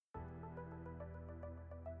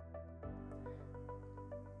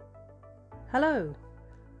Hello,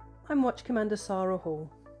 I'm Watch Commander Sarah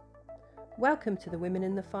Hall. Welcome to the Women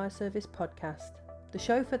in the Fire Service podcast, the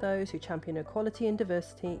show for those who champion equality and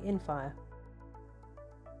diversity in fire.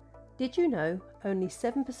 Did you know only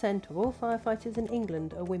 7% of all firefighters in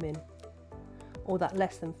England are women, or that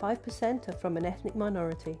less than 5% are from an ethnic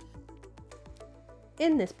minority?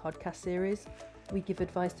 In this podcast series, we give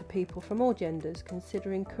advice to people from all genders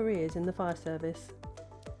considering careers in the fire service.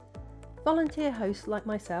 Volunteer hosts like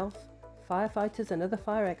myself, firefighters and other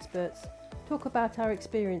fire experts talk about our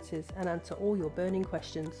experiences and answer all your burning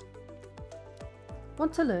questions.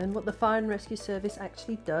 Want to learn what the Fire and Rescue Service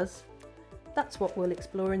actually does? That's what we'll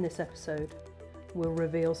explore in this episode. We'll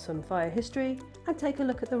reveal some fire history and take a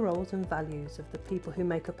look at the roles and values of the people who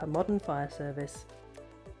make up a modern fire service.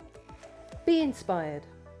 Be inspired.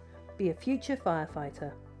 Be a future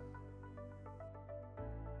firefighter.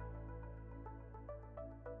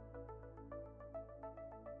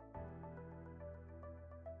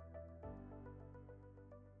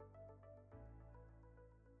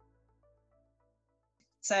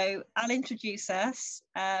 So I'll introduce us.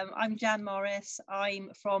 I'm Jan Morris.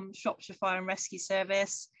 I'm from Shropshire Fire and Rescue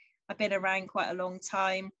Service. I've been around quite a long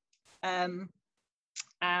time. I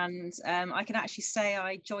can actually say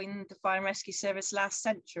I joined the Fire and Rescue Service last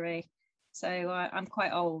century. So I'm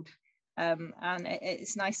quite old. And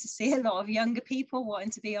it's nice to see a lot of younger people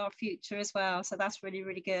wanting to be our future as well. So that's really,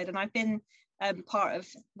 really good. And I've been part of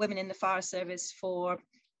Women in the Fire Service for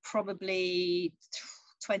probably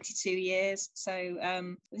 22 years. So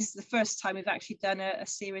this is the first time we've actually done a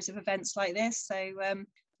series of events like this. So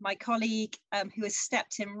my colleague who has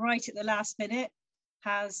stepped in right at the last minute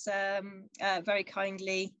has very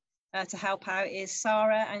kindly to help out is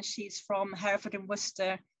Sarah, and she's from Hereford and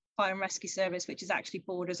Worcester Fire and Rescue Service, which is actually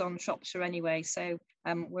borders on Shropshire anyway. So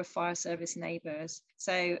we're fire service neighbours.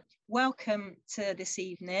 So welcome to this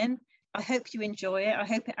evening. I hope you enjoy it. I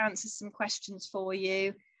hope it answers some questions for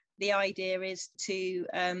you. The idea is to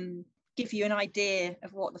give you an idea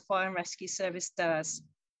of what the Fire and Rescue Service does,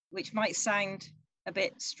 which might sound a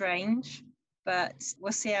bit strange, but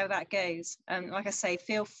we'll see how that goes. Like I say,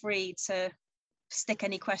 feel free to stick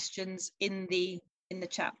any questions in the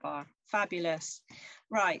chat bar. Fabulous.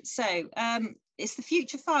 Right, so it's the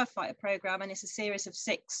Future Firefighter Programme, and it's a series of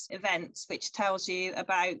 6 events which tells you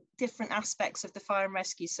about different aspects of the Fire and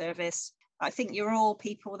Rescue Service. I think you're all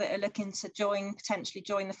people that are looking to potentially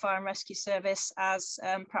join the Fire and Rescue Service as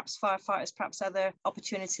perhaps firefighters, perhaps other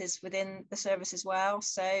opportunities within the service as well.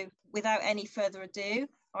 So without any further ado,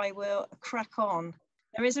 I will crack on.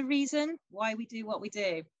 There is a reason why we do what we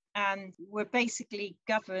do, and we're basically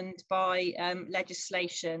governed by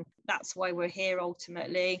legislation. That's why we're here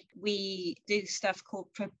ultimately. We do stuff called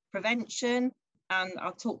prevention, and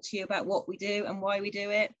I'll talk to you about what we do and why we do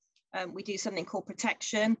it. We do something called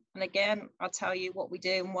protection. And again, I'll tell you what we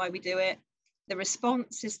do and why we do it. The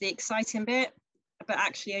response is the exciting bit, but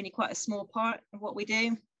actually only quite a small part of what we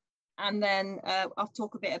do. And then I'll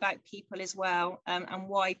talk a bit about people as well, and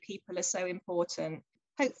why people are so important.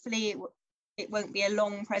 Hopefully it won't be a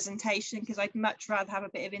long presentation, because I'd much rather have a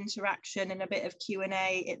bit of interaction and a bit of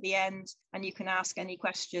Q&A at the end, and you can ask any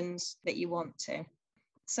questions that you want to.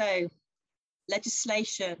 So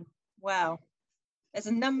legislation, well, there's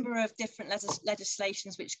a number of different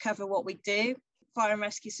legislations which cover what we do. Fire and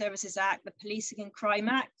Rescue Services Act, the Policing and Crime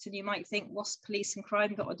Act, and you might think, what's police and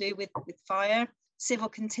crime got to do with fire? Civil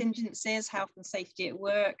contingencies, health and safety at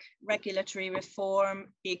work, regulatory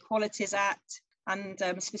reform, the Equalities Act, and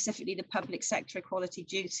specifically the Public Sector Equality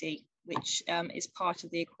Duty, which is part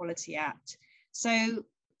of the Equality Act. So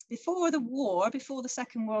before the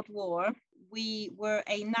Second World War, we were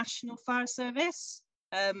a national fire service.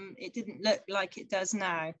 It didn't look like it does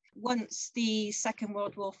now. Once the Second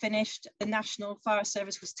World War finished, the National Fire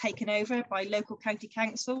Service was taken over by local county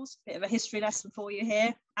councils. Bit of a history lesson for you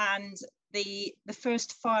here. And the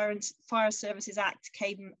first Fire Services Act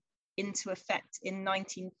came into effect in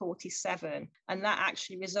 1947. And that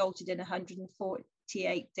actually resulted in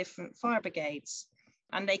 148 different fire brigades.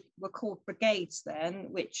 And they were called brigades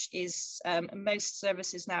then, which is most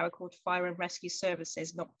services now are called Fire and Rescue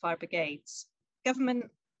Services, not fire brigades. Government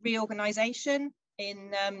reorganisation in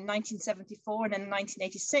 1974 and then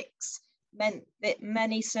 1986 meant that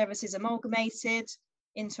many services amalgamated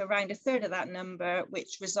into around a third of that number,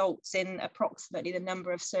 which results in approximately the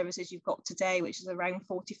number of services you've got today, which is around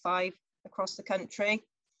 45 across the country.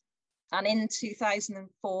 And in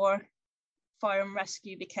 2004, Fire and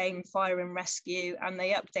Rescue became Fire and Rescue, and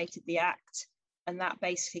they updated the Act, and that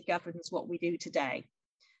basically governs what we do today.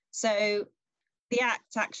 So the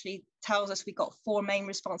Act actually tells us we've got 4 main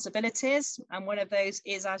responsibilities, and one of those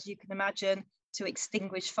is, as you can imagine, to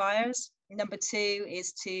extinguish fires. Number 2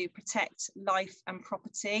 is to protect life and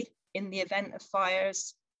property in the event of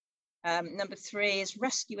fires. Number 3 is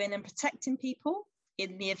rescuing and protecting people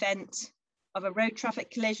in the event of a road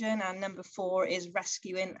traffic collision. And number 4 is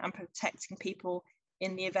rescuing and protecting people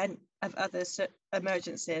in the event of other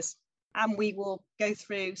emergencies. And we will go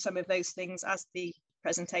through some of those things as the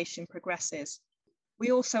presentation progresses.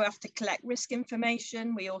 We also have to collect risk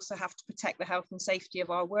information. We also have to protect the health and safety of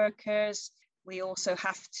our workers. We also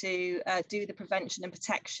have to do the prevention and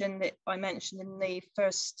protection that I mentioned in the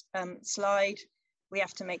first slide. We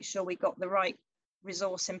have to make sure we got the right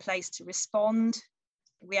resource in place to respond.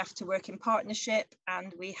 We have to work in partnership,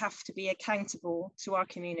 and we have to be accountable to our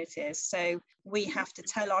communities. So we have to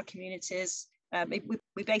tell our communities,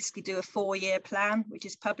 we basically do a 4-year plan, which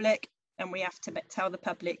is public, and we have to tell the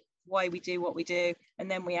public why we do what we do, and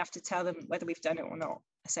then we have to tell them whether we've done it or not,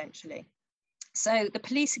 essentially. So the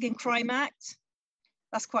Policing and Crime Act,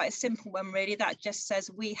 that's quite a simple one, really. That just says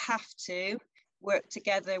we have to work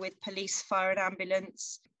together with police, fire and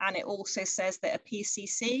ambulance. And it also says that a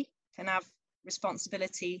PCC can have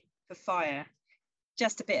responsibility for fire.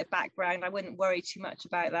 Just a bit of background, I wouldn't worry too much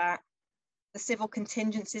about that. The Civil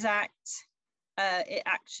Contingencies Act,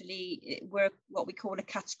 we're what we call a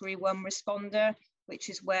Category 1 responder, which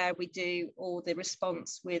is where we do all the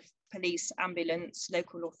response with police, ambulance,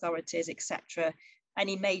 local authorities, etc.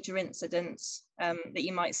 Any major incidents that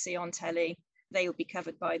you might see on telly, they will be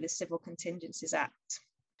covered by the Civil Contingencies Act.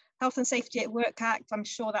 Health and Safety at Work Act, I'm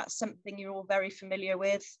sure that's something you're all very familiar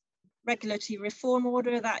with. Regulatory Reform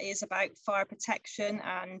Order, that is about fire protection,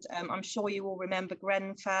 and I'm sure you all remember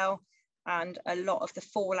Grenfell, and a lot of the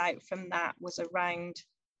fallout from that was around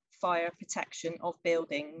fire protection of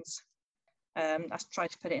buildings. Let's try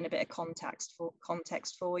to put it in a bit of context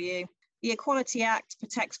for you. The Equality Act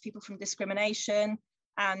protects people from discrimination,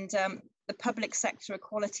 and the public sector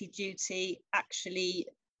equality duty actually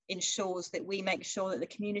ensures that we make sure that the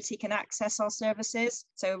community can access our services.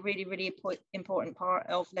 So a really, really important part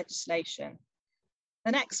of legislation.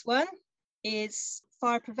 The next one is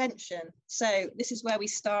fire prevention. So this is where we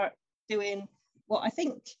start doing what I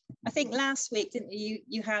think last week, didn't you?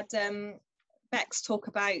 You had Bex talk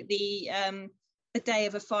about the day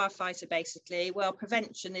of a firefighter, basically. Well,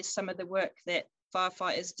 prevention is some of the work that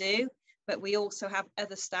firefighters do, but we also have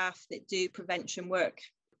other staff that do prevention work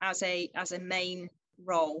as a main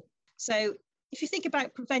role. So if you think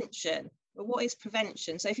about prevention, well, what is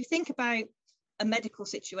prevention? So if you think about a medical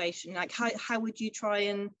situation, like how would you try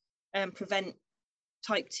and prevent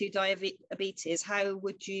type 2 diabetes? How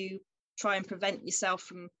would you try and prevent yourself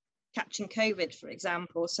from catching COVID, for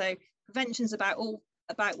example? So prevention is about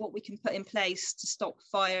what we can put in place to stop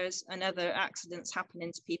fires and other accidents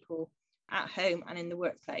happening to people at home and in the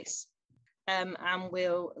workplace. And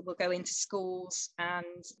we'll go into schools and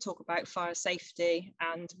talk about fire safety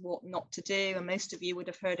and what not to do. And most of you would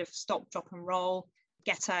have heard of stop, drop and roll,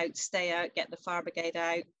 get out, stay out, get the fire brigade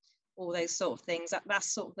out, all those sort of things.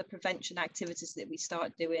 That's sort of the prevention activities that we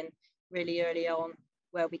start doing really early on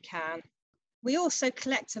where we can. We also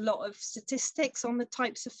collect a lot of statistics on the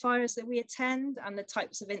types of fires that we attend and the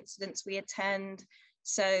types of incidents we attend.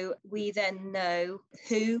 So we then know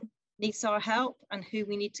who needs our help and who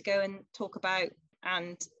we need to go and talk about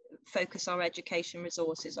and focus our education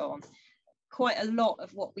resources on. Quite a lot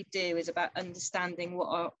of what we do is about understanding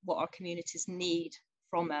what our communities need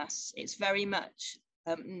from us. It's very much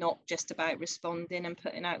not just about responding and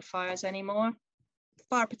putting out fires anymore.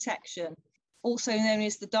 Fire protection, also known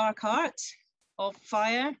as the dark art of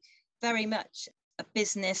fire, very much a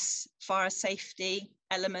business fire safety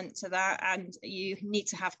element to that, and you need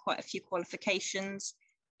to have quite a few qualifications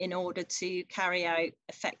in order to carry out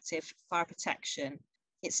effective fire protection.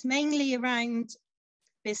 It's mainly around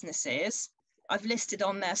businesses. I've listed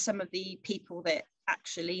on there some of the people that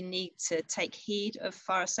actually need to take heed of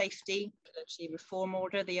fire safety, Regulatory Reform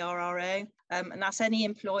Order, the RRO, and that's any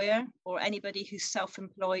employer or anybody who's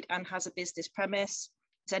self-employed and has a business premise.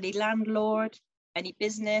 It's any landlord, any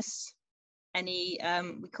business, any,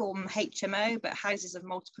 we call them HMO, but houses of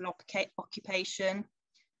multiple occupation,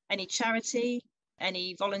 any charity,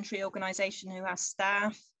 any voluntary organisation who has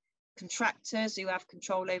staff, contractors who have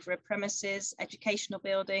control over a premises, educational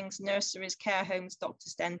buildings, nurseries, care homes,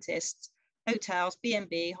 doctors, dentists, hotels,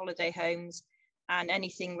 B&B, holiday homes, and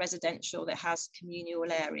anything residential that has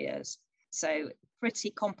communal areas. So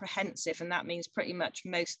pretty comprehensive, and that means pretty much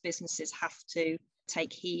most businesses have to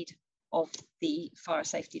take heed of the fire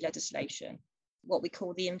safety legislation, what we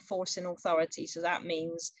call the enforcing authority. So that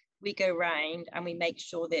means we go round and we make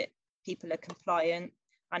sure that people are compliant,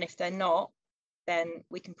 and if they're not, then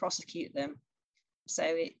we can prosecute them. So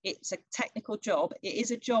it's a technical job. It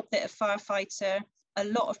is a job that a firefighter, a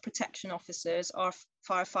lot of protection officers are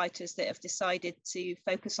firefighters that have decided to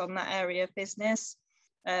focus on that area of business.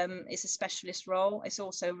 It's a specialist role. It's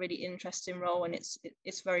also a really interesting role, and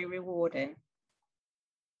it's very rewarding.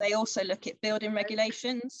 They also look at building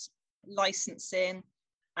regulations, licensing,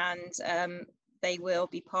 and they will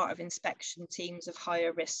be part of inspection teams of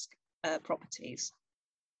higher risk properties.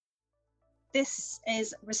 This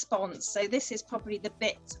is response. So this is probably the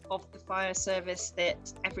bit of the fire service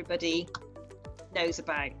that everybody knows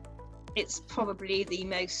about. It's probably the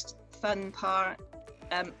most fun part,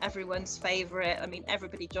 everyone's favourite. I mean,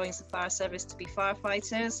 everybody joins the fire service to be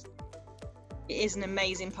firefighters. It is an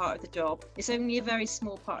amazing part of the job. It's only a very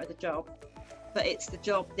small part of the job, but it's the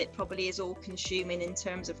job that probably is all consuming in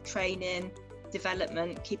terms of training,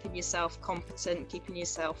 development, keeping yourself competent, keeping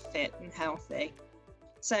yourself fit and healthy.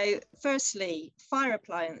 So firstly, fire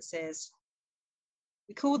appliances.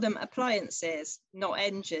 We call them appliances, not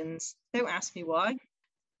engines. Don't ask me why.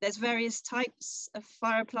 There's various types of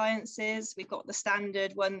fire appliances. We've got the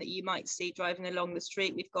standard one that you might see driving along the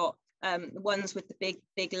street. We've got the ones with the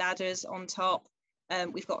big ladders on top.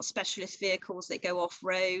 We've got specialist vehicles that go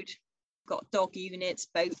off-road. We've got dog units,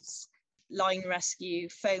 boats, line rescue,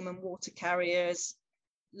 foam and water carriers,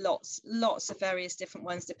 lots of various different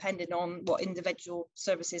ones depending on what individual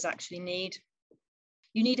services actually need.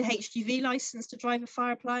 You need a HGV license to drive a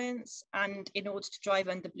fire appliance, and in order to drive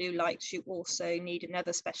under blue lights, you also need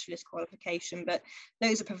another specialist qualification, but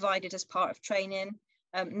those are provided as part of training.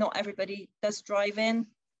 Not everybody does drive in,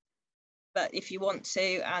 but if you want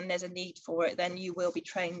to and there's a need for it, then you will be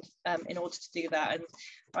trained in order to do that. And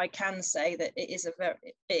I can say that it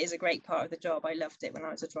is a great part of the job. I loved it when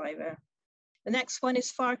I was a driver. The next one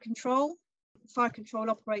is fire control. Fire control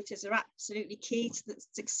operators are absolutely key to the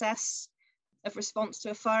success of response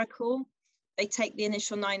to a fire call. They take the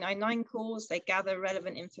initial 999 calls, they gather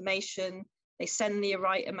relevant information, they send the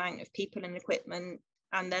right amount of people and equipment,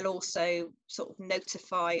 and they'll also sort of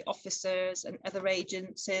notify officers and other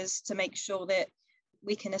agencies to make sure that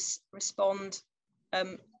we can respond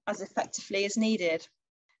as effectively as needed.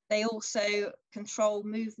 They also control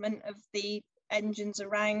movement of the engines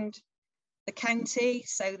around the county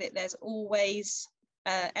so that there's always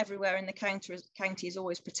everywhere in the county is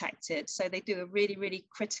always protected. So they do a really, really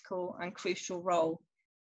critical and crucial role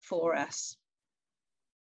for us.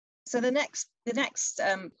 So the next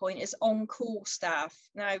point is on-call staff.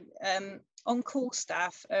 Now, on-call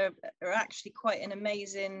staff are actually quite an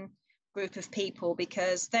amazing group of people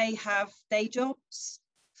because they have day jobs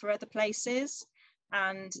for other places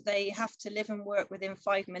and they have to live and work within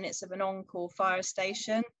 5 minutes of an on-call fire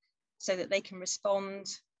station so that they can respond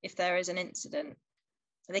if there is an incident.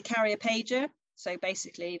 They carry a pager, so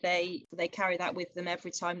basically they carry that with them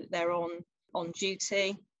every time that they're on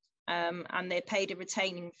duty, and they're paid a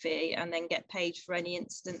retaining fee and then get paid for any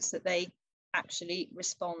incidents that they actually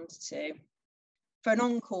respond to. For an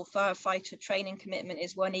on-call firefighter, training commitment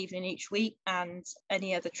is 1 evening each week and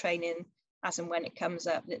any other training as and when it comes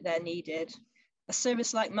up that they're needed. A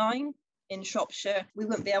service like mine in Shropshire, we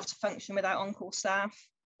wouldn't be able to function without on-call staff.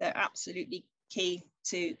 They're absolutely key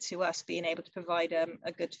to us being able to provide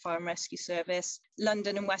a good fire and rescue service.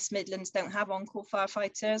 London and West Midlands don't have on-call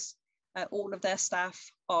firefighters. All of their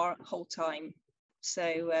staff are whole-time.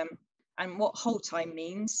 So, and what whole-time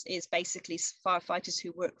means is basically firefighters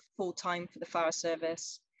who work full-time for the fire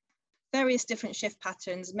service. Various different shift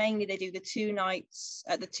patterns. Mainly they do the 2 nights,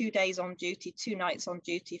 the 2 days on duty, 2 nights on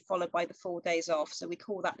duty, followed by the 4 days off. So we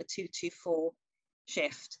call that the 2-2-4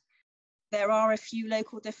 shift. There are a few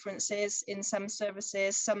local differences in some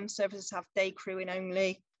services. Some services have day crewing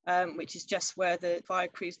only, which is just where the fire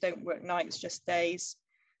crews don't work nights, just days.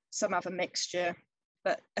 Some have a mixture,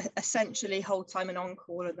 but essentially whole time and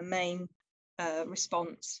on-call are the main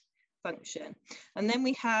response function. And then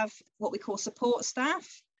we have what we call support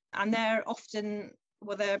staff, and they're often,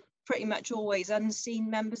 well, they're pretty much always unseen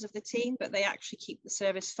members of the team, but they actually keep the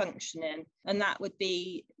service functioning. And that would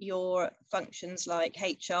be your functions like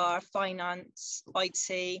HR, finance,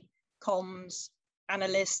 IT, comms,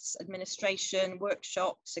 analysts, administration,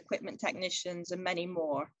 workshops, equipment technicians, and many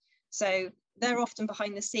more. So they're often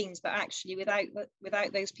behind the scenes, but actually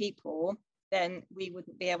without those people, then we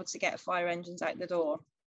wouldn't be able to get fire engines out the door.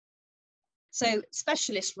 So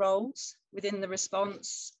specialist roles within the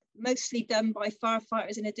response, mostly done by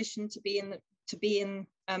firefighters in addition to being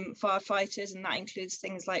firefighters, and that includes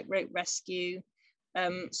things like rope rescue,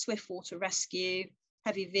 swift water rescue,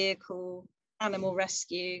 heavy vehicle, animal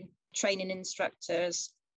rescue, training instructors,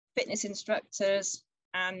 fitness instructors,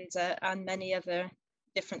 and many other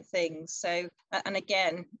different things. So, and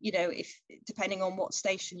again, you know, if depending on what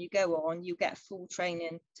station you go on, you get full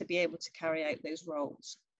training to be able to carry out those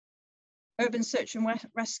roles. Urban Search and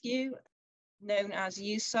Rescue, known as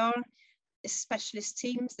USAR, is specialist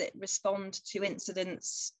teams that respond to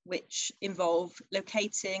incidents which involve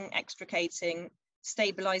locating, extricating,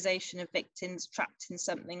 stabilisation of victims trapped in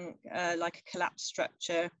something like a collapsed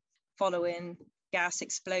structure, following gas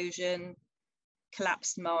explosion,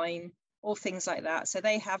 collapsed mine, or things like that. So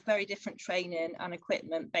they have very different training and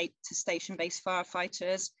equipment to station-based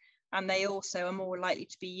firefighters, and they also are more likely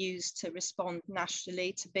to be used to respond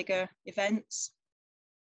nationally to bigger events.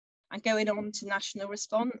 And going on to national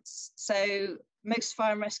response, so most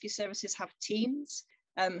fire and rescue services have teams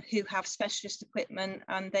who have specialist equipment,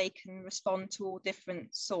 and they can respond to all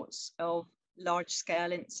different sorts of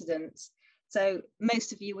large-scale incidents. So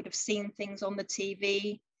most of you would have seen things on the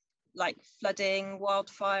TV like flooding,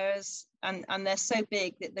 wildfires, and they're so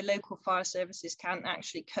big that the local fire services can't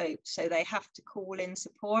actually cope. So they have to call in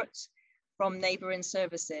support from neighbouring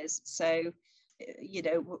services. So, you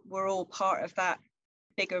know, we're all part of that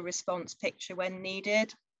bigger response picture when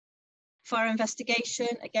needed. Fire investigation,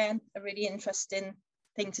 again, a really interesting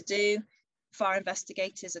thing to do. Fire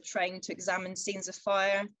investigators are trained to examine scenes of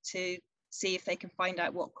fire to see if they can find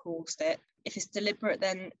out what caused it. If it's deliberate,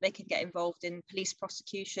 then they can get involved in police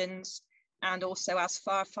prosecutions. And also as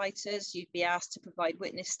firefighters, you'd be asked to provide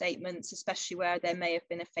witness statements, especially where there may have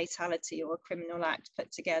been a fatality or a criminal act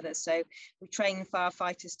put together. So we train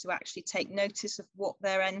firefighters to actually take notice of what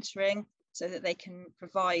they're entering so that they can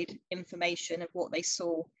provide information of what they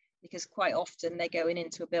saw, because quite often they're going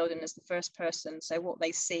into a building as the first person. So what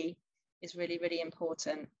they see is really, really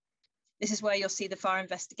important. This is where you'll see the fire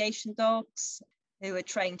investigation dogs, who are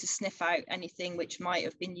trained to sniff out anything which might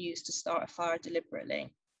have been used to start a fire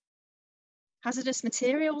deliberately. Hazardous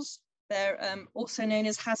materials, they're also known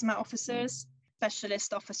as hazmat officers,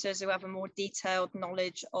 specialist officers who have a more detailed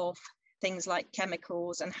knowledge of things like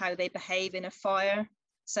chemicals and how they behave in a fire.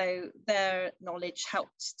 So their knowledge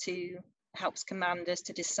helps commanders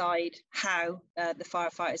to decide how the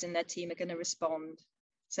firefighters in their team are going to respond.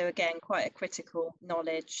 So again, quite a critical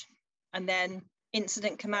knowledge. And then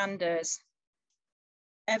incident commanders.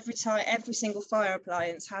 Every single fire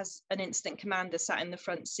appliance has an incident commander sat in the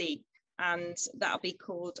front seat, and that'll be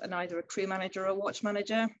called either a crew manager or a watch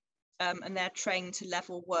manager, and they're trained to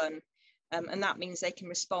level 1. And that means they can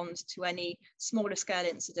respond to any smaller scale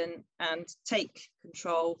incident and take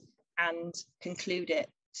control and conclude it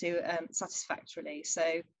to satisfactorily. So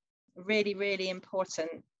a really, really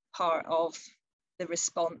important part of the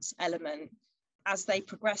response element. As they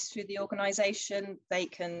progress through the organisation, they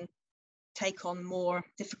can take on more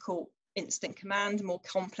difficult incident command, more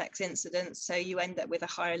complex incidents, so you end up with a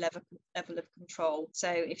higher level of control. So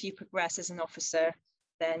if you progress as an officer,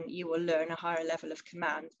 then you will learn a higher level of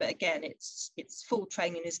command. But again, it's full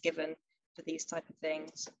training is given for these type of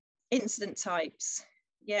things. Incident types,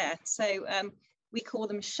 yeah, so we call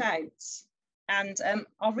them shouts. And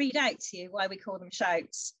I'll read out to you why we call them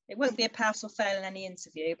shouts. It won't be a pass or fail in any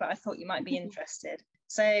interview, but I thought you might be interested.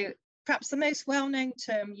 So perhaps the most well-known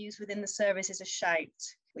term used within the service is a shout,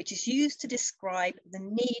 which is used to describe the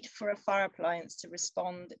need for a fire appliance to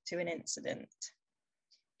respond to an incident.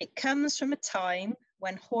 It comes from a time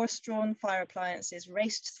when horse-drawn fire appliances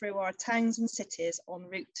raced through our towns and cities en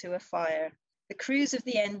route to a fire. The crews of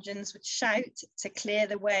the engines would shout to clear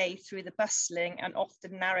the way through the bustling and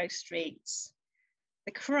often narrow streets.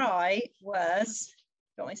 The cry was,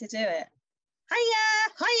 do you want me to do it?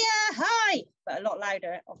 Hiya, hiya, hi, but a lot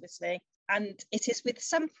louder, obviously. And it is with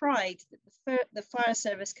some pride that the fire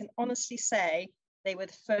service can honestly say they were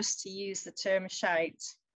the first to use the term shout.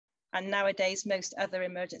 And nowadays, most other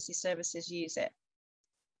emergency services use it.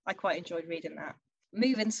 I quite enjoyed reading that.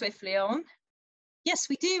 Moving swiftly on. Yes,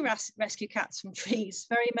 we do rescue cats from trees,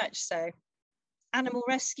 very much so. Animal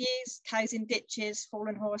rescues, cows in ditches,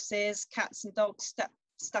 fallen horses, cats and dogs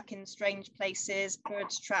stuck in strange places,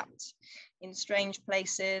 birds trapped in strange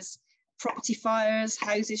places, property fires,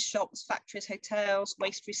 houses, shops, factories, hotels,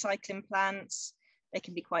 waste recycling plants. They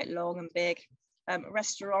can be quite long and big.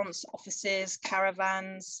 Restaurants, offices,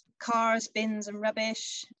 caravans, cars, bins and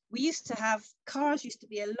rubbish. Cars used to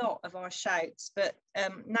be a lot of our shouts, but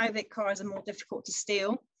now that cars are more difficult to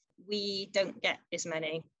steal, we don't get as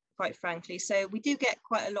many, quite frankly. So we do get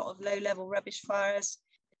quite a lot of low-level rubbish fires.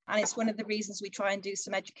 And it's one of the reasons we try and do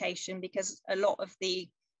some education, because a lot of the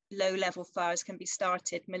low-level fires can be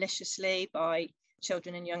started maliciously by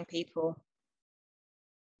children and young people.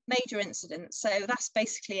 Major incidents, so that's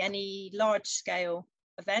basically any large-scale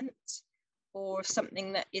event or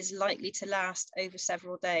something that is likely to last over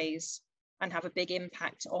several days. and have a big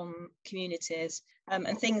impact on communities.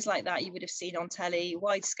 And things like that you would have seen on telly: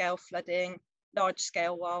 wide-scale flooding,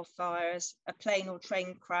 large-scale wildfires, a plane or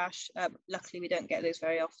train crash. Luckily, we don't get those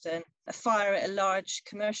very often. A fire at a large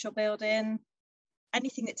commercial building,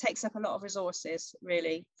 anything that takes up a lot of resources,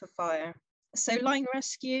 really, for fire. So line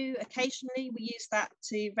rescue, occasionally we use that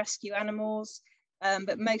to rescue animals,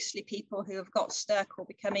 but mostly people who have got stuck or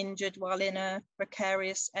become injured while in a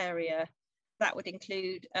precarious area. That would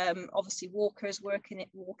include obviously walkers walking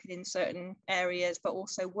in certain areas, but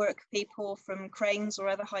also work people from cranes or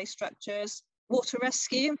other high structures. Water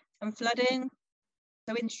rescue and flooding.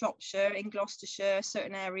 So in Shropshire, in Gloucestershire,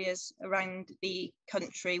 certain areas around the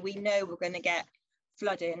country, we know we're going to get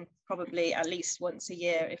flooding probably at least once a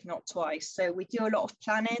year, if not twice. So we do a lot of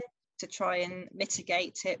planning to try and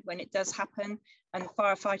mitigate it when it does happen. And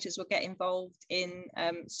firefighters will get involved in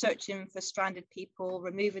searching for stranded people,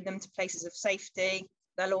 removing them to places of safety.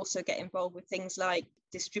 They'll also get involved with things like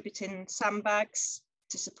distributing sandbags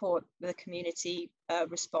to support the community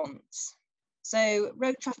response. So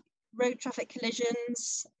road traffic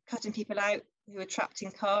collisions, cutting people out who are trapped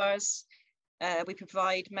in cars. We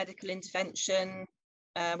provide medical intervention.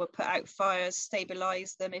 We'll put out fires,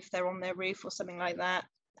 stabilise them if they're on their roof or something like that.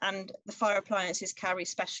 And the fire appliances carry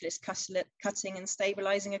specialist cutting and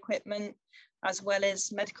stabilising equipment, as well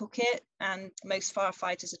as medical kit. And most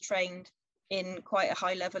firefighters are trained in quite a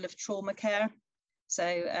high level of trauma care. So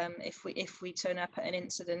if we turn up at an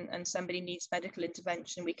incident and somebody needs medical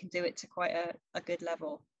intervention, we can do it to quite a good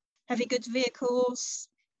level. Heavy goods vehicles.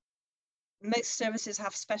 Most services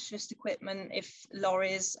have specialist equipment if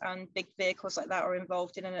lorries and big vehicles like that are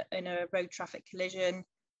involved in a road traffic collision.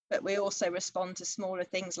 But we also respond to smaller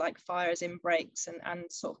things like fires in brakes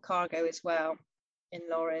and sort of cargo as well in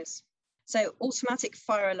lorries. So automatic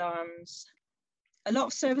fire alarms. A lot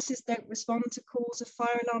of services don't respond to calls of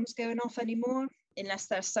fire alarms going off anymore, unless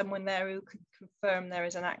there's someone there who can confirm there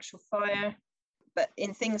is an actual fire. But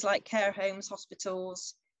in things like care homes,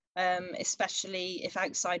 hospitals, especially if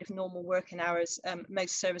outside of normal working hours,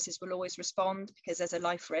 most services will always respond because there's a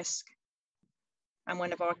life risk. And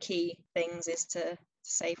one of our key things is to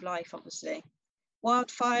save life, obviously.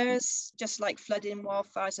 Wildfires, just like flooding,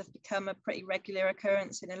 wildfires have become a pretty regular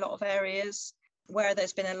occurrence in a lot of areas. Where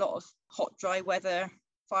there's been a lot of hot, dry weather,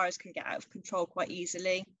 fires can get out of control quite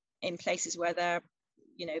easily in places where they're,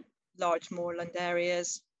 large moorland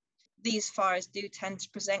areas. These fires do tend to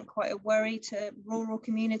present quite a worry to rural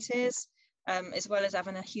communities, as well as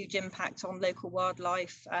having a huge impact on local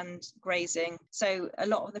wildlife and grazing. So a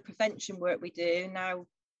lot of the prevention work we do now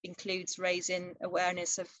includes raising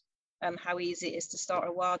awareness of how easy it is to start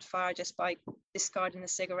a wildfire just by discarding a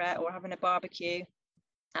cigarette or having a barbecue.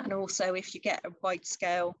 And also, if you get a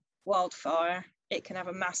wide-scale wildfire, it can have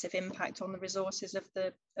a massive impact on the resources of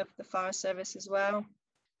the fire service as well.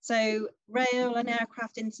 So rail and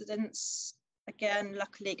aircraft incidents, again,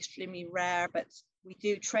 luckily extremely rare, but we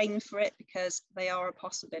do train for it because they are a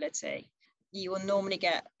possibility. You will normally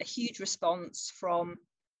get a huge response from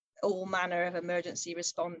all manner of emergency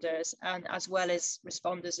responders, and as well as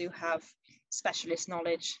responders who have specialist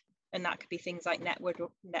knowledge, and that could be things like Network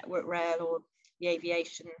Rail or the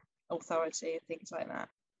Aviation Authority and things like that.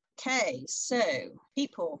 Okay, so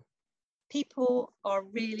people are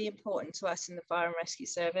really important to us in the Fire and Rescue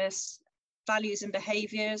Service. Values and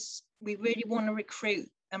behaviours. We really want to recruit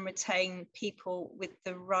and retain people with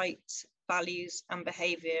the right values and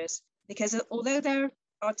behaviours, because although there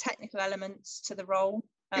are technical elements to the role,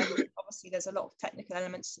 obviously there's a lot of technical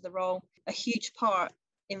elements to the role, a huge part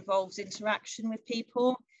involves interaction with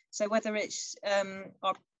people. So whether it's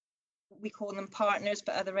we call them partners,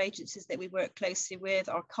 but other agencies that we work closely with,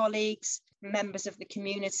 our colleagues, members of the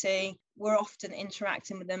community, we're often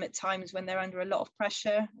interacting with them at times when they're under a lot of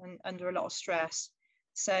pressure and under a lot of stress.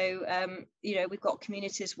 So, we've got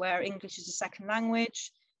communities where English is a second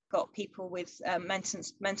language, got people with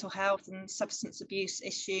mental health and substance abuse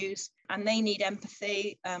issues, and they need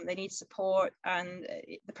empathy, they need support, and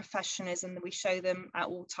the professionalism that we show them at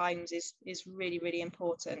all times is really, really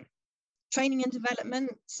important. Training and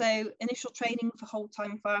development. So initial training for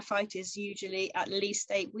whole-time firefighters is usually at least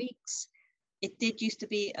 8 weeks. It did used to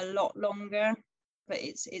be a lot longer, but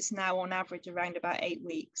it's now on average around about 8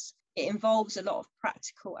 weeks. It involves a lot of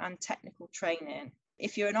practical and technical training.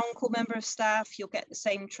 If you're an on-call member of staff, you'll get the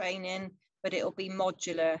same training, but it'll be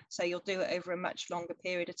modular. So you'll do it over a much longer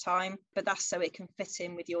period of time, but that's so it can fit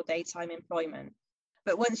in with your daytime employment.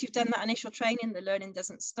 But once you've done that initial training, the learning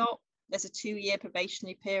doesn't stop. There's a 2-year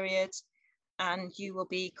probationary period, and you will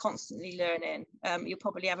be constantly learning. You'll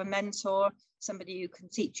probably have a mentor, somebody who can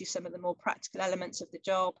teach you some of the more practical elements of the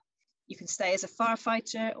job. You can stay as a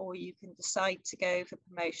firefighter, or you can decide to go for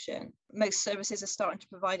promotion. Most services are starting to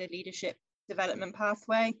provide a leadership development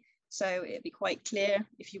pathway, so it'll be quite clear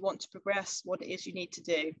if you want to progress what it is you need to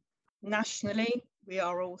do. Nationally, we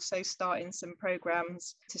are also starting some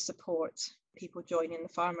programs to support people joining the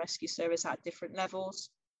fire and rescue service at different levels.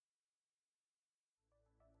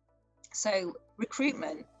 So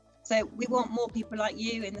recruitment. So we want more people like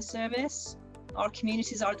you in the service. Our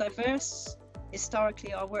communities are diverse.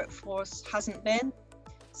 Historically, our workforce hasn't been.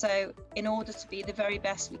 So in order to be the very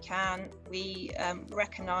best we can, we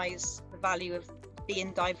recognise the value of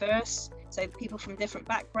being diverse. So people from different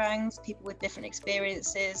backgrounds, people with different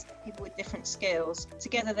experiences, people with different skills.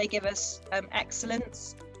 Together they give us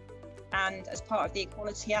excellence. And as part of the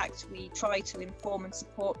Equality Act, we try to inform and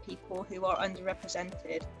support people who are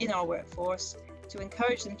underrepresented in our workforce to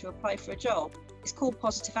encourage them to apply for a job. It's called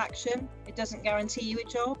positive action. It doesn't guarantee you a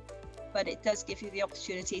job, but it does give you the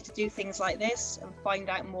opportunity to do things like this and find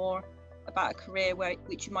out more about a career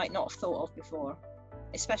which you might not have thought of before,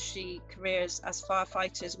 especially careers as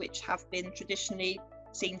firefighters, which have been traditionally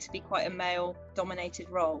seen to be quite a male-dominated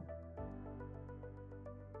role.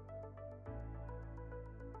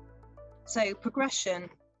 So progression.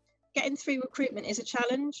 Getting through recruitment is a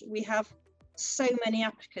challenge. We have so many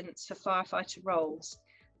applicants for firefighter roles,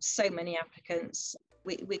 so many applicants.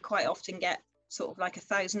 We quite often get sort of like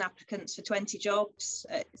 1,000 applicants for 20 jobs.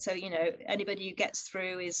 So, you know, anybody who gets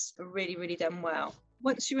through is really, really done well.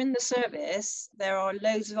 Once you're in the service, there are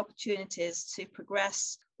loads of opportunities to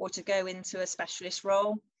progress or to go into a specialist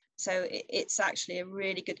role. So it's actually a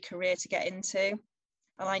really good career to get into.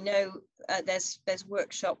 And I know there's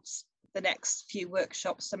workshops, the next few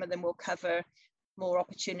workshops, some of them will cover more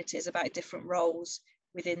opportunities about different roles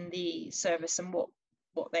within the service and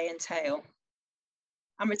what they entail.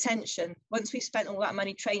 And retention. Once we've spent all that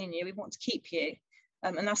money training you, we want to keep you.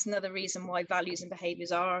 And that's another reason why values and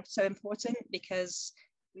behaviours are so important, because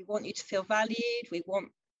we want you to feel valued. We want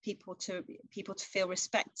people to feel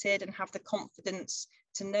respected and have the confidence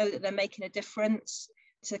to know that they're making a difference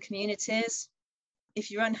to communities. If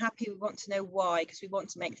you're unhappy, we want to know why, because we want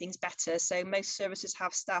to make things better. So most services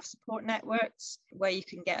have staff support networks where you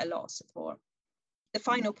can get a lot of support. The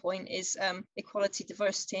final point is equality,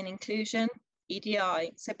 diversity and inclusion,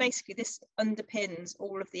 EDI. So basically this underpins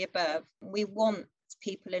all of the above. We want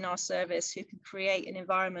people in our service who can create an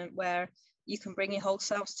environment where you can bring your whole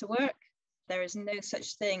selves to work. There is no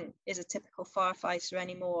such thing as a typical firefighter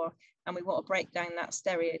anymore, and we want to break down that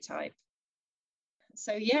stereotype.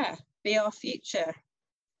 So yeah, be our future.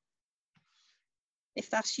 If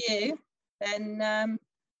that's you, then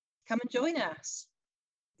come and join us.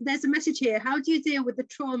 There's a message here. How do you deal with the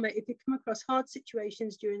trauma if you come across hard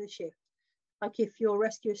situations during the shift? Like if your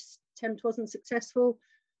rescue attempt wasn't successful,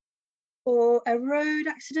 or a road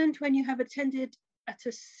accident when you have attended at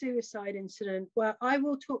a suicide incident? Well, I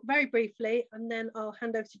will talk very briefly and then I'll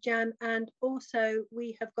hand over to Jan. And also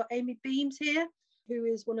we have got Amy Beams here, who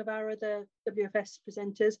is one of our other WFS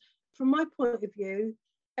presenters. From my point of view,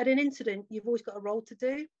 at an incident, you've always got a role to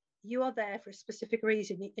do. You are there for a specific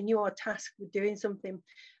reason and you are tasked with doing something.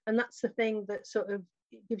 And that's the thing that sort of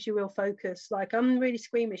gives you real focus. Like I'm really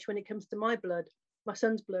squeamish when it comes to my blood, my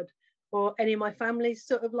son's blood, or any of my family's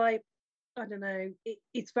sort of like, I don't know,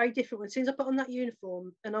 it's very different. As soon as I put on that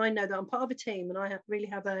uniform and I know that I'm part of a team and I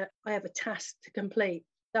have a task to complete,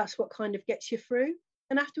 that's what kind of gets you through.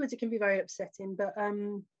 And afterwards it can be very upsetting, but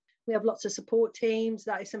we have lots of support teams.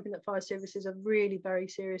 That is something that fire services are really very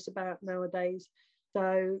serious about nowadays.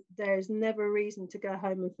 So there's never a reason to go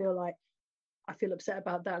home and feel like, I feel upset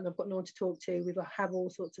about that and I've got no one to talk to. We have all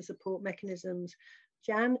sorts of support mechanisms.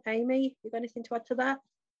 Jan, Amy, you got anything to add to that?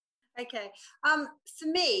 Okay. For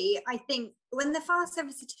me, I think when the fire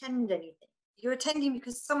service attend anything, you're attending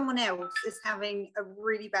because someone else is having a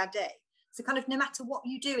really bad day. So kind of no matter what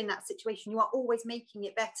you do in that situation, you are always making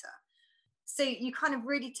it better. So you kind of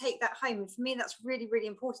really take that home. And for me, that's really, really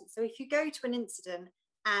important. So if you go to an incident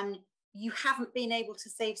and you haven't been able to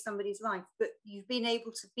save somebody's life, but you've been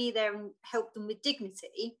able to be there and help them with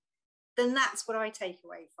dignity, then that's what I take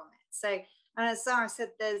away from it. So, and as Zara said,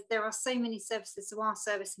 there are so many services. So our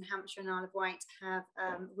service in Hampshire and Isle of Wight have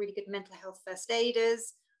really good mental health first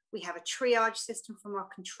aiders. We have a triage system from our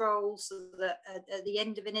control, so that at the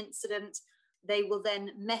end of an incident, they will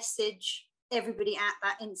then message everybody at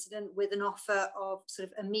that incident with an offer of sort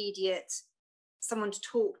of immediate someone to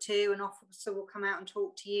talk to. An officer will come out and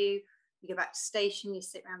talk to you. You go back to station, you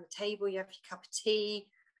sit around the table, you have your cup of tea.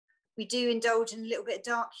 We do indulge in a little bit of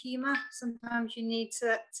dark humour. Sometimes you need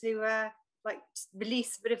to like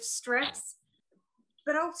release a bit of stress.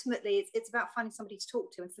 But ultimately, it's about finding somebody to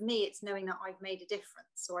talk to. And for me, it's knowing that I've made a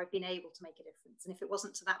difference, or I've been able to make a difference. And if it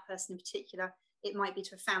wasn't to that person in particular, it might be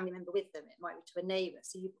to a family member with them. It might be to a neighbour.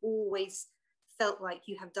 So you've always felt like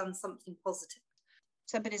you have done something positive.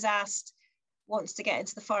 Somebody's asked, wants to get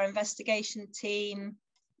into the fire investigation team.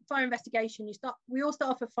 Fire investigation, we all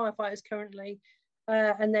start off as firefighters currently,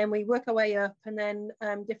 and then we work our way up, and then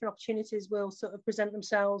different opportunities will sort of present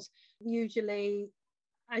themselves, usually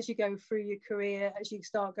as you go through your career, as you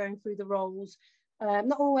start going through the roles.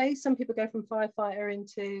 Not always, some people go from firefighter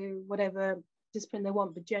into whatever discipline they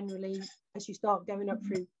want, but generally as you start going up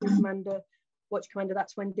through commander, watch commander,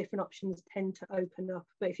 that's when different options tend to open up.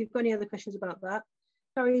 But if you've got any other questions about that.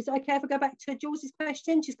 Sorry, is it okay if I go back to Jules'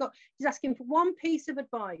 question? She's asking for one piece of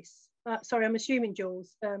advice. Sorry, I'm assuming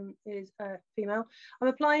Jules is female. I'm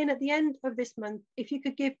applying at the end of this month. If you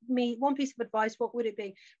could give me one piece of advice, what would it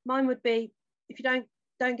be? Mine would be, if you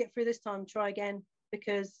don't get through this time, try again,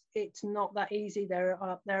 because it's not that easy. There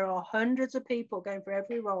are hundreds of people going for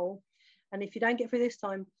every role, and if you don't get through this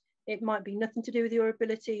time, it might be nothing to do with your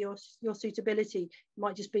ability or your suitability. It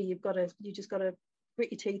might just be you just got to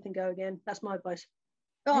grit your teeth and go again. That's my advice.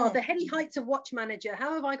 Oh, the heady heights of watch manager.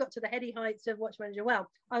 How have I got to the heady heights of watch manager? Well,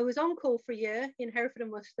 I was on call for a year in Hereford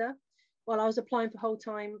and Worcester while I was applying for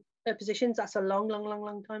whole-time positions. That's a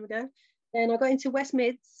long time ago. Then I got into West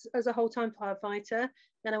Mids as a whole-time firefighter.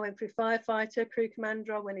 Then I went through firefighter, crew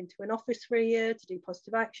commander. I went into an office for a year to do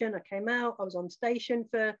positive action. I came out. I was on station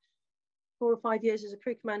for 4 or 5 years as a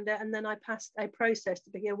crew commander, and then I passed a process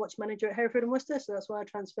to be a watch manager at Hereford and Worcester. So that's why I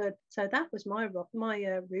transferred. So that was my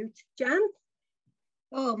route. Jan?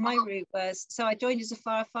 Oh, my route was, so I joined as a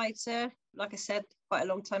firefighter, like I said, quite a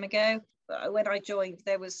long time ago. But when I joined,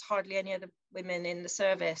 there was hardly any other women in the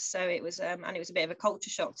service. So it was, and it was a bit of a culture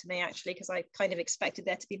shock to me, actually, because I kind of expected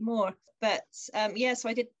there to be more. But yeah, so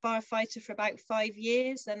I did firefighter for about 5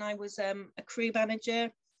 years. Then I was a crew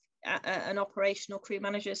manager, an operational crew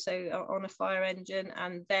manager, so on a fire engine.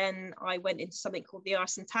 And then I went into something called the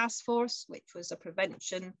Arson Task Force, which was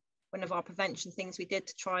one of our prevention things we did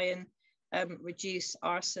to try and reduce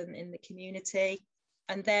arson in the community.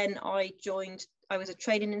 And then I was a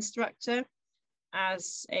training instructor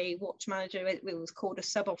as a watch manager. It was called a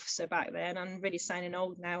sub-officer back then. I'm really sounding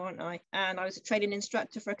old now, aren't I? And I was a training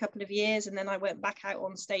instructor for a couple of years, and then I went back out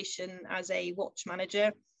on station as a watch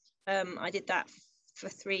manager. I did that for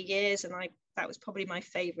 3 years, and that was probably my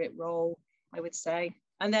favorite role, I would say.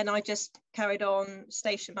 And then I just carried on,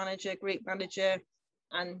 station manager, group manager,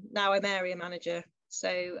 and now I'm area manager.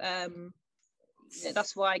 So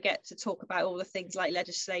that's why I get to talk about all the things like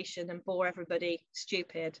legislation and bore everybody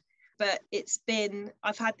stupid. But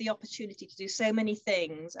I've had the opportunity to do so many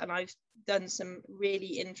things, and I've done some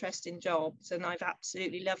really interesting jobs, and I've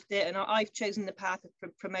absolutely loved it. And I've chosen the path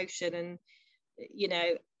of promotion, and,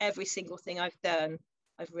 every single thing I've done,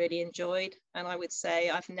 I've really enjoyed. And I would say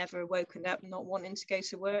I've never woken up not wanting to go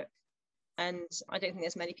to work. And I don't think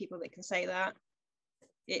there's many people that can say that.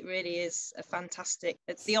 It really is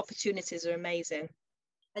the opportunities are amazing.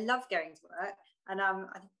 I love going to work, and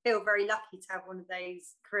I feel very lucky to have one of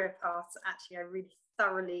those career paths that actually I really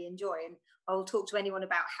thoroughly enjoy, and I will talk to anyone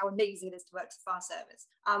about how amazing it is to work for the fire service.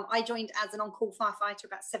 I joined as an on-call firefighter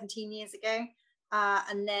about 17 years ago,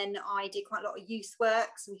 and then I did quite a lot of youth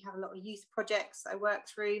work, so we have a lot of youth projects I work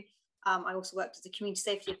through. I also worked as a community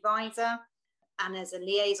safety advisor and as a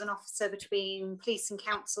liaison officer between police and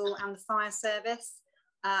council and the fire service.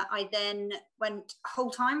 I then went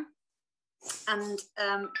whole time and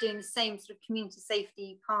doing the same sort of community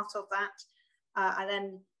safety part of that. I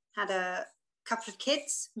then had a couple of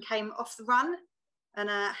kids and came off the run, and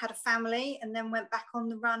had a family, and then went back on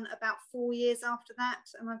the run about 4 years after that.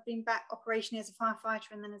 And I've been back operationally as a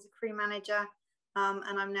firefighter and then as a crew manager.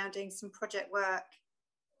 And I'm now doing some project work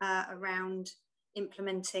around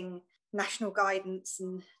implementing national guidance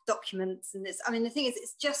and documents, and the thing is,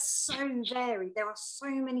 it's just so varied. There are so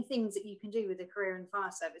many things that you can do with a career in the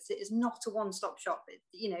fire service. It is not a one-stop shop.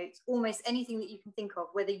 It's almost anything that you can think of,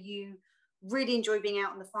 whether you really enjoy being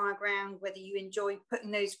out on the fire ground, whether you enjoy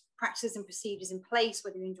putting those practices and procedures in place,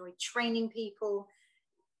 whether you enjoy training people,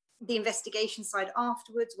 the investigation side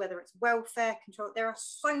afterwards, whether it's welfare control. There are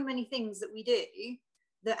so many things that we do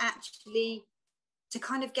that actually, to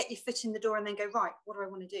kind of get your foot in the door and then go, right, what do I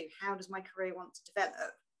want to do? How does my career want to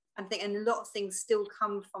develop? And a lot of things still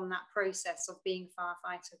come from that process of being a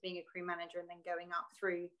firefighter, being a crew manager, and then going up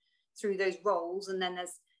through those roles. And then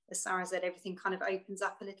as Sarah said, everything kind of opens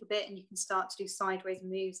up a little bit, and you can start to do sideways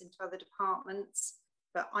moves into other departments.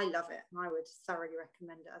 But I love it, and I would thoroughly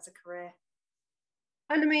recommend it as a career.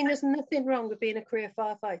 And there's nothing wrong with being a career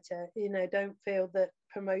firefighter. Don't feel that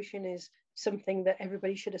promotion is something that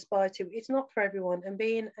everybody should aspire to. It's not for everyone, and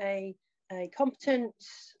being a competent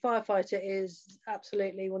firefighter is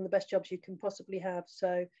absolutely one of the best jobs you can possibly have.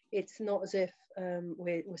 So it's not as if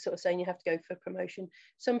we're sort of saying you have to go for promotion.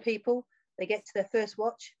 Some people, they get to their first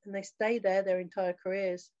watch and they stay there their entire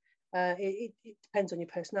careers. It depends on your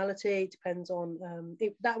personality. It depends on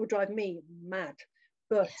that would drive me mad.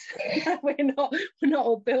 But we're not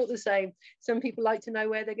all built the same. Some people like to know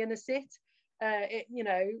where they're going to sit,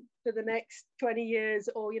 for the next 20 years,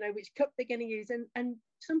 or which cup they're going to use, and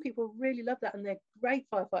some people really love that, and they're great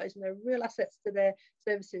firefighters and they're real assets to their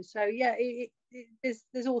services. So yeah,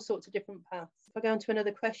 there's all sorts of different paths. If I go on to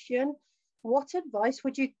another question, what advice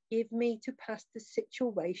would you give me to pass the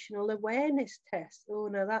situational awareness test? Oh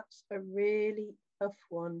no, that's a really tough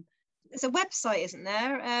one. There's a website, isn't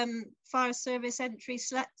there? Fire service entry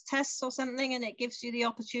tests or something, and it gives you the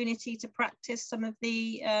opportunity to practice some of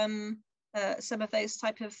those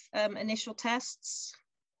type of initial tests.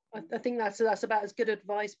 I think that's about as good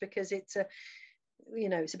advice, because it's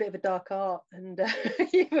it's a bit of a dark art, and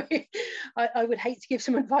I would hate to give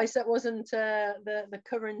some advice that wasn't the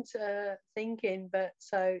current thinking, but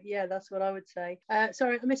so yeah, that's what I would say.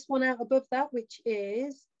 Sorry, I missed one out above that, which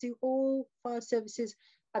is, do all fire services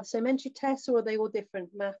have the same entry tests, or are they all different?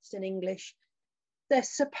 Maths and English, they're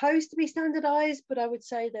supposed to be standardized, but I would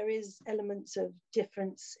say there is elements of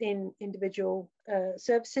difference in individual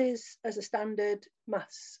services. As a standard,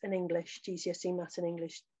 maths and English, GCSE maths and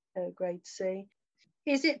English, grade C.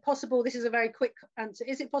 Is it possible, this is a very quick answer,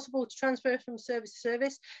 is it possible to transfer from service to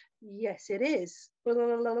service? Yes, it is. Blah,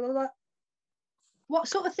 blah, blah, blah, blah. What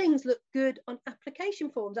sort of things look good on application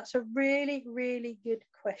forms? That's a really, really good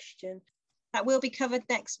question. That will be covered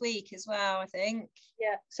next week as well, I think.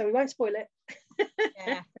 Yeah, so we won't spoil it.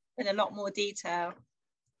 Yeah, in a lot more detail.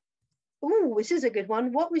 Oh, this is a good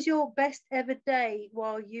one. What was your best ever day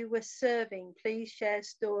while you were serving? Please share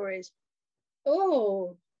stories.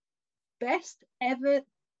 Oh, best ever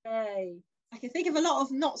day. I can think of a lot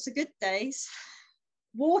of not so good days.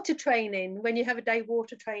 Water training, when you have a day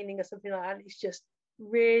water training or something like that, it's just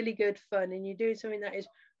really good fun, and you're doing something that is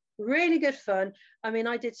really good fun. I mean,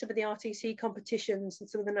 I did some of the RTC competitions and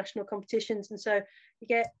some of the national competitions, and so you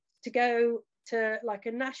get to go to like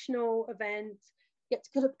a national event, get to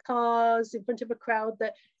put up cars in front of a crowd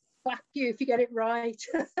that clap you if you get it right.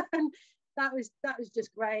 And that was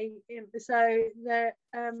just great. So those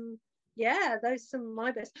are some of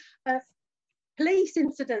my best. Police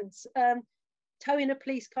incidents, towing a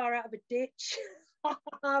police car out of a ditch for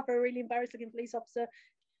a really embarrassed looking police officer.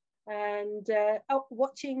 And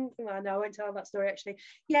watching, well, no, I won't tell that story actually.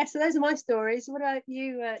 Yeah, so those are my stories. What about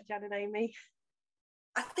you, Jan and Amy?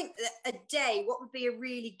 I think that a day, what would be a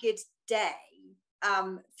really good day?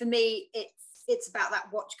 For me, it's about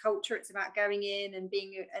that watch culture. It's about going in and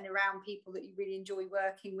being and around people that you really enjoy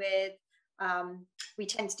working with. We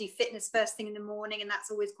tend to do fitness first thing in the morning, and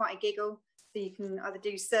that's always quite a giggle. So you can either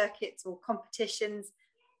do circuits or competitions.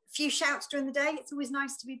 A few shouts during the day. It's always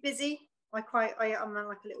nice to be busy. I'm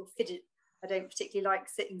like a little fidget. I don't particularly like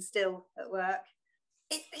sitting still at work.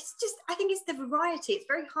 It's just, I think it's the variety. It's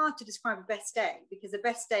very hard to describe a best day, because the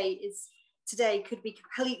best day is today could be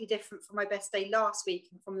completely different from my best day last week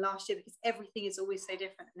and from last year, because everything is always so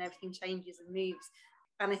different and everything changes and moves.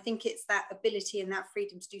 And I think it's that ability and that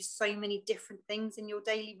freedom to do so many different things in your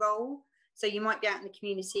daily role. So you might be out in the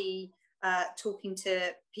community talking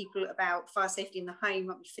to people about fire safety in the home, you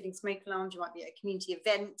might be fitting smoke alarms, you might be at a community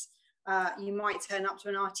event. You might turn up to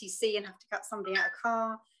an RTC and have to cut somebody out of a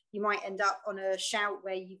car. You might end up on a shout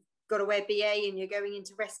where you've got to wear BA and you're going in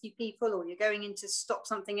to rescue people, or you're going in to stop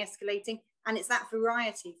something escalating. And it's that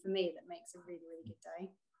variety for me that makes a really, really good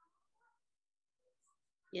day.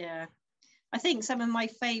 Yeah, I think some of my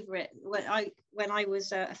favourite, when I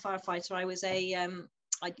was a firefighter, I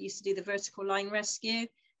used to do the vertical line rescue.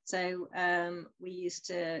 So we used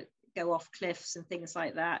to go off cliffs and things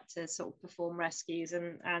like that to sort of perform rescues,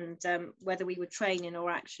 and whether we were training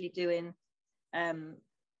or actually doing,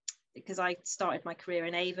 because I started my career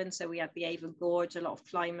in Avon, so we had the Avon Gorge, a lot of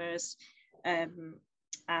climbers,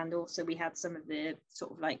 and also we had some of the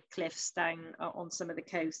sort of like cliffs down on some of the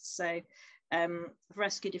coasts. So I've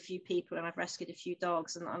rescued a few people and I've rescued a few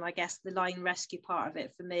dogs, and I guess the line rescue part of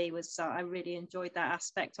it for me was I really enjoyed that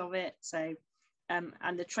aspect of it. So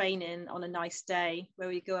and the training on a nice day where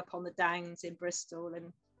we go up on the downs in Bristol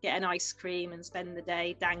and get an ice cream and spend the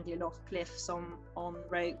day dangling off cliffs on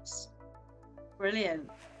ropes. Brilliant.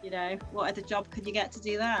 What other job could you get to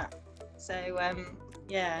do that? So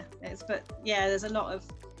there's a lot of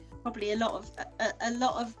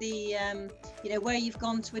the where you've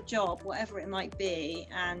gone to a job, whatever it might be,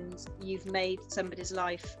 and you've made somebody's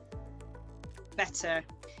life better.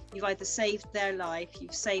 You've either saved their life,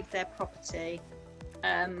 you've saved their property.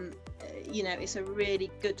 You know, it's a really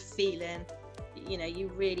good feeling. You know, you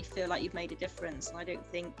really feel like you've made a difference. And I don't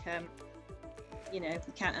think, you know,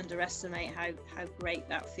 we can't underestimate how great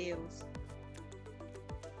that feels.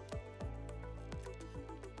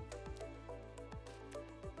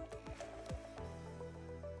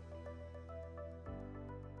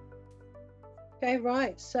 Okay,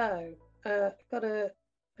 right. So I've got a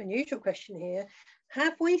unusual question here.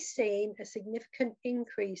 Have we seen a significant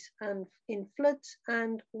increase in floods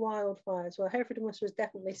and wildfires? Well, Hereford and Worcester has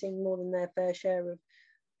definitely seen more than their fair share of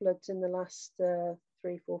floods in the last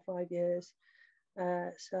 3, 4, 5 years.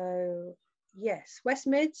 So yes, West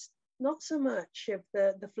Mids, not so much of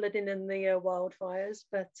the flooding and the wildfires,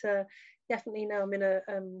 but definitely now I'm in a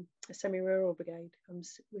semi-rural brigade.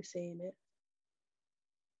 We're seeing it.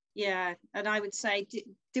 Yeah, and I would say,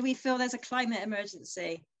 do we feel there's a climate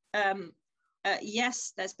emergency?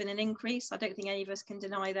 Yes, there's been an increase. I don't think any of us can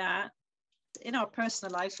deny that. In our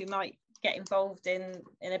personal lives, we might get involved in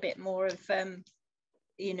a bit more of,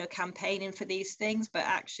 you know, campaigning for these things, but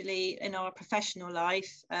actually in our professional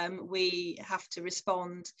life, we have to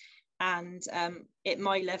respond. And at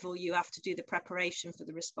my level, you have to do the preparation for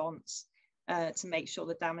the response to make sure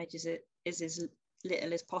the damage is as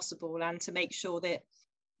little as possible, and to make sure that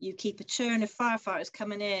you keep a churn of firefighters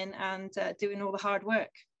coming in and doing all the hard work,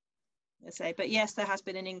 I say. But yes, there has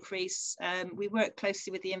been an increase. We work closely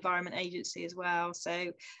with the Environment Agency as well.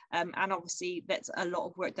 So, and obviously that's a lot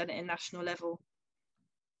of work done at a national level.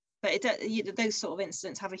 But those sort of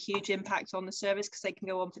incidents have a huge impact on the service because they can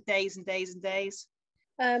go on for days and days and days.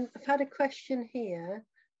 I've had a question here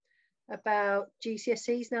about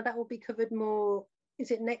GCSEs. Now that will be covered more, is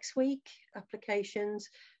it next week, applications?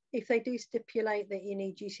 If they do stipulate that you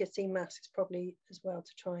need GCSE maths, it's probably as well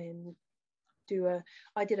to try and do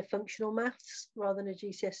I did a functional maths rather than a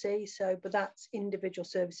GCSE, so, but that's individual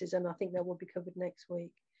services, and I think that will be covered next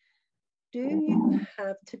week. Do you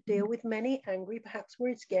have to deal with many angry, perhaps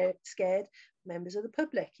worried, scared members of the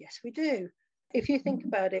public? Yes, we do. If you think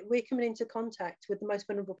about it, we're coming into contact with the most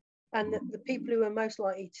vulnerable, and the people who are most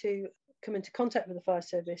likely to come into contact with the fire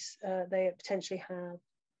service, they potentially have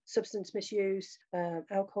substance misuse,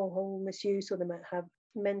 alcohol misuse, or they might have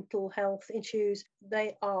mental health issues.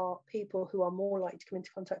 They are people who are more likely to come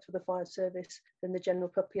into contact with the fire service than the general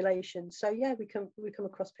population. So yeah, we come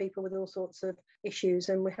across people with all sorts of issues,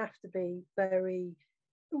 and we have to be very,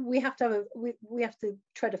 we have to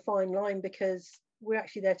tread a fine line, because we're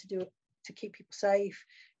actually there to keep people safe,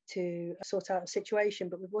 to sort out a situation,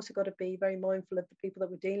 but we've also got to be very mindful of the people that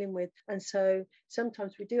we're dealing with. And so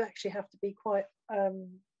sometimes we do actually have to be quite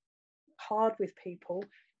hard with people,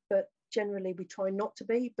 but generally we try not to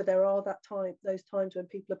be. But there are those times when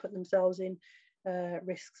people are putting themselves in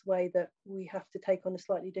risks way that we have to take on a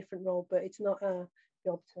slightly different role, but it's not our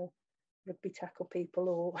job to rugby tackle people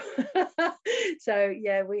or so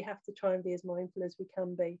yeah, we have to try and be as mindful as we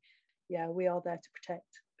can be. Yeah, we are there to protect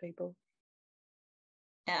people.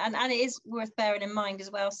 And it is worth bearing in mind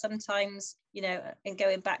as well, sometimes, you know, and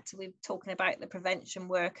going back to, we're talking about the prevention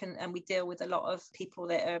work, and we deal with a lot of people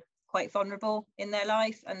that are quite vulnerable in their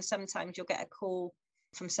life, and sometimes you'll get a call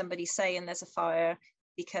from somebody saying there's a fire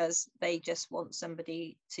because they just want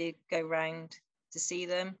somebody to go round to see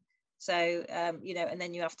them. So you know, and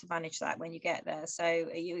then you have to manage that when you get there. So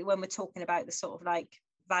when we're talking about the sort of like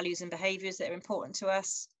values and behaviours that are important to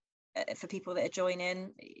us for people that are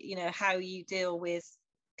joining, you know, how you deal with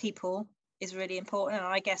people is really important. And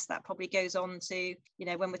I guess that probably goes on to, you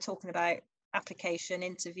know, when we're talking about application,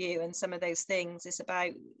 interview, and some of those things, it's about,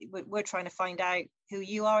 we're trying to find out who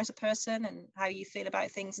you are as a person and how you feel about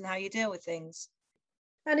things and how you deal with things.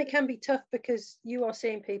 And it can be tough because you are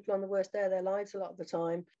seeing people on the worst day of their lives a lot of the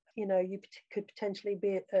time. You know, you could potentially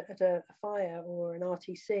be at a fire or an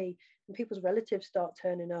RTC, and people's relatives start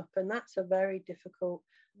turning up, and that's a very difficult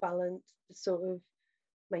balance to sort of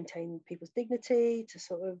maintain people's dignity, to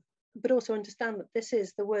sort of, but also understand that this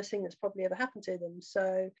is the worst thing that's probably ever happened to them.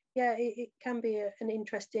 So yeah, it can be an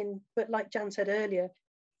interesting, but like Jan said earlier,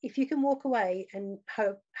 if you can walk away and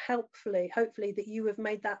hopefully that you have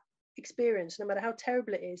made that experience, no matter how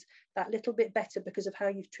terrible it is, that little bit better because of how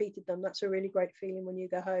you've treated them, that's a really great feeling when you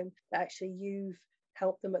go home, that actually you've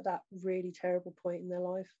helped them at that really terrible point in their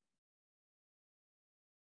life.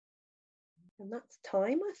 And that's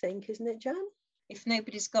time, I think, isn't it, Jan? If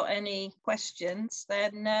nobody's got any questions,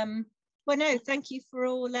 then well, no, thank you for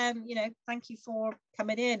all, you know, thank you for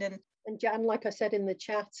coming in. And Jan, like I said in the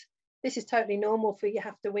chat, this is totally normal for you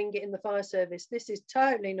have to wing it in the fire service. This is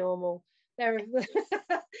totally normal. care of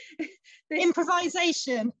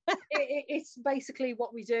improvisation. It's basically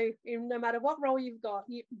what we do. No matter what role you've got,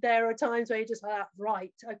 there are times where you just like,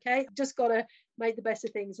 right, okay, just got to make the best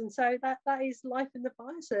of things. And so that is life in the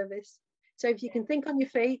fire service. So if you can think on your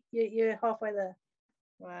feet, you're halfway there.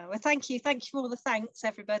 Wow. Well, thank you for all the thanks,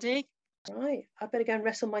 everybody. Right, I better go and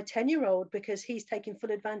wrestle my 10-year-old because he's taking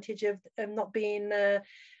full advantage of not being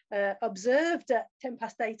observed at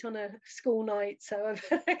 8:10 on a school night. So I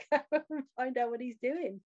better go and find out what he's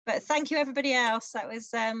doing. But thank you, everybody else. That was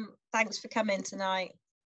thanks for coming tonight.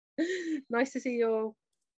 Nice to see you all.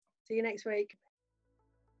 See you next week.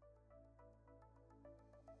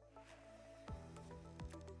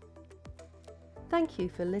 Thank you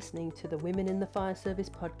for listening to the Women in the Fire Service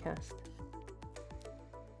podcast.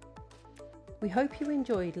 We hope you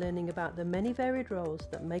enjoyed learning about the many varied roles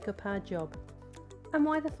that make up our job and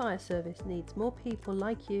why the fire service needs more people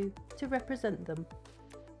like you to represent them.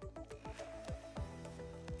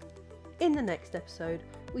 In the next episode,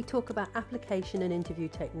 we talk about application and interview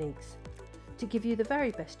techniques to give you the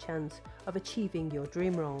very best chance of achieving your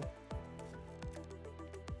dream role.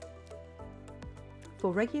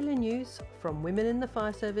 For regular news from Women in the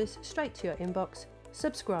Fire Service straight to your inbox,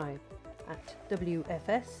 subscribe at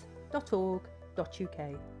wfs.org.uk.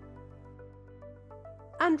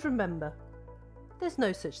 And remember, there's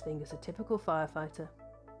no such thing as a typical firefighter.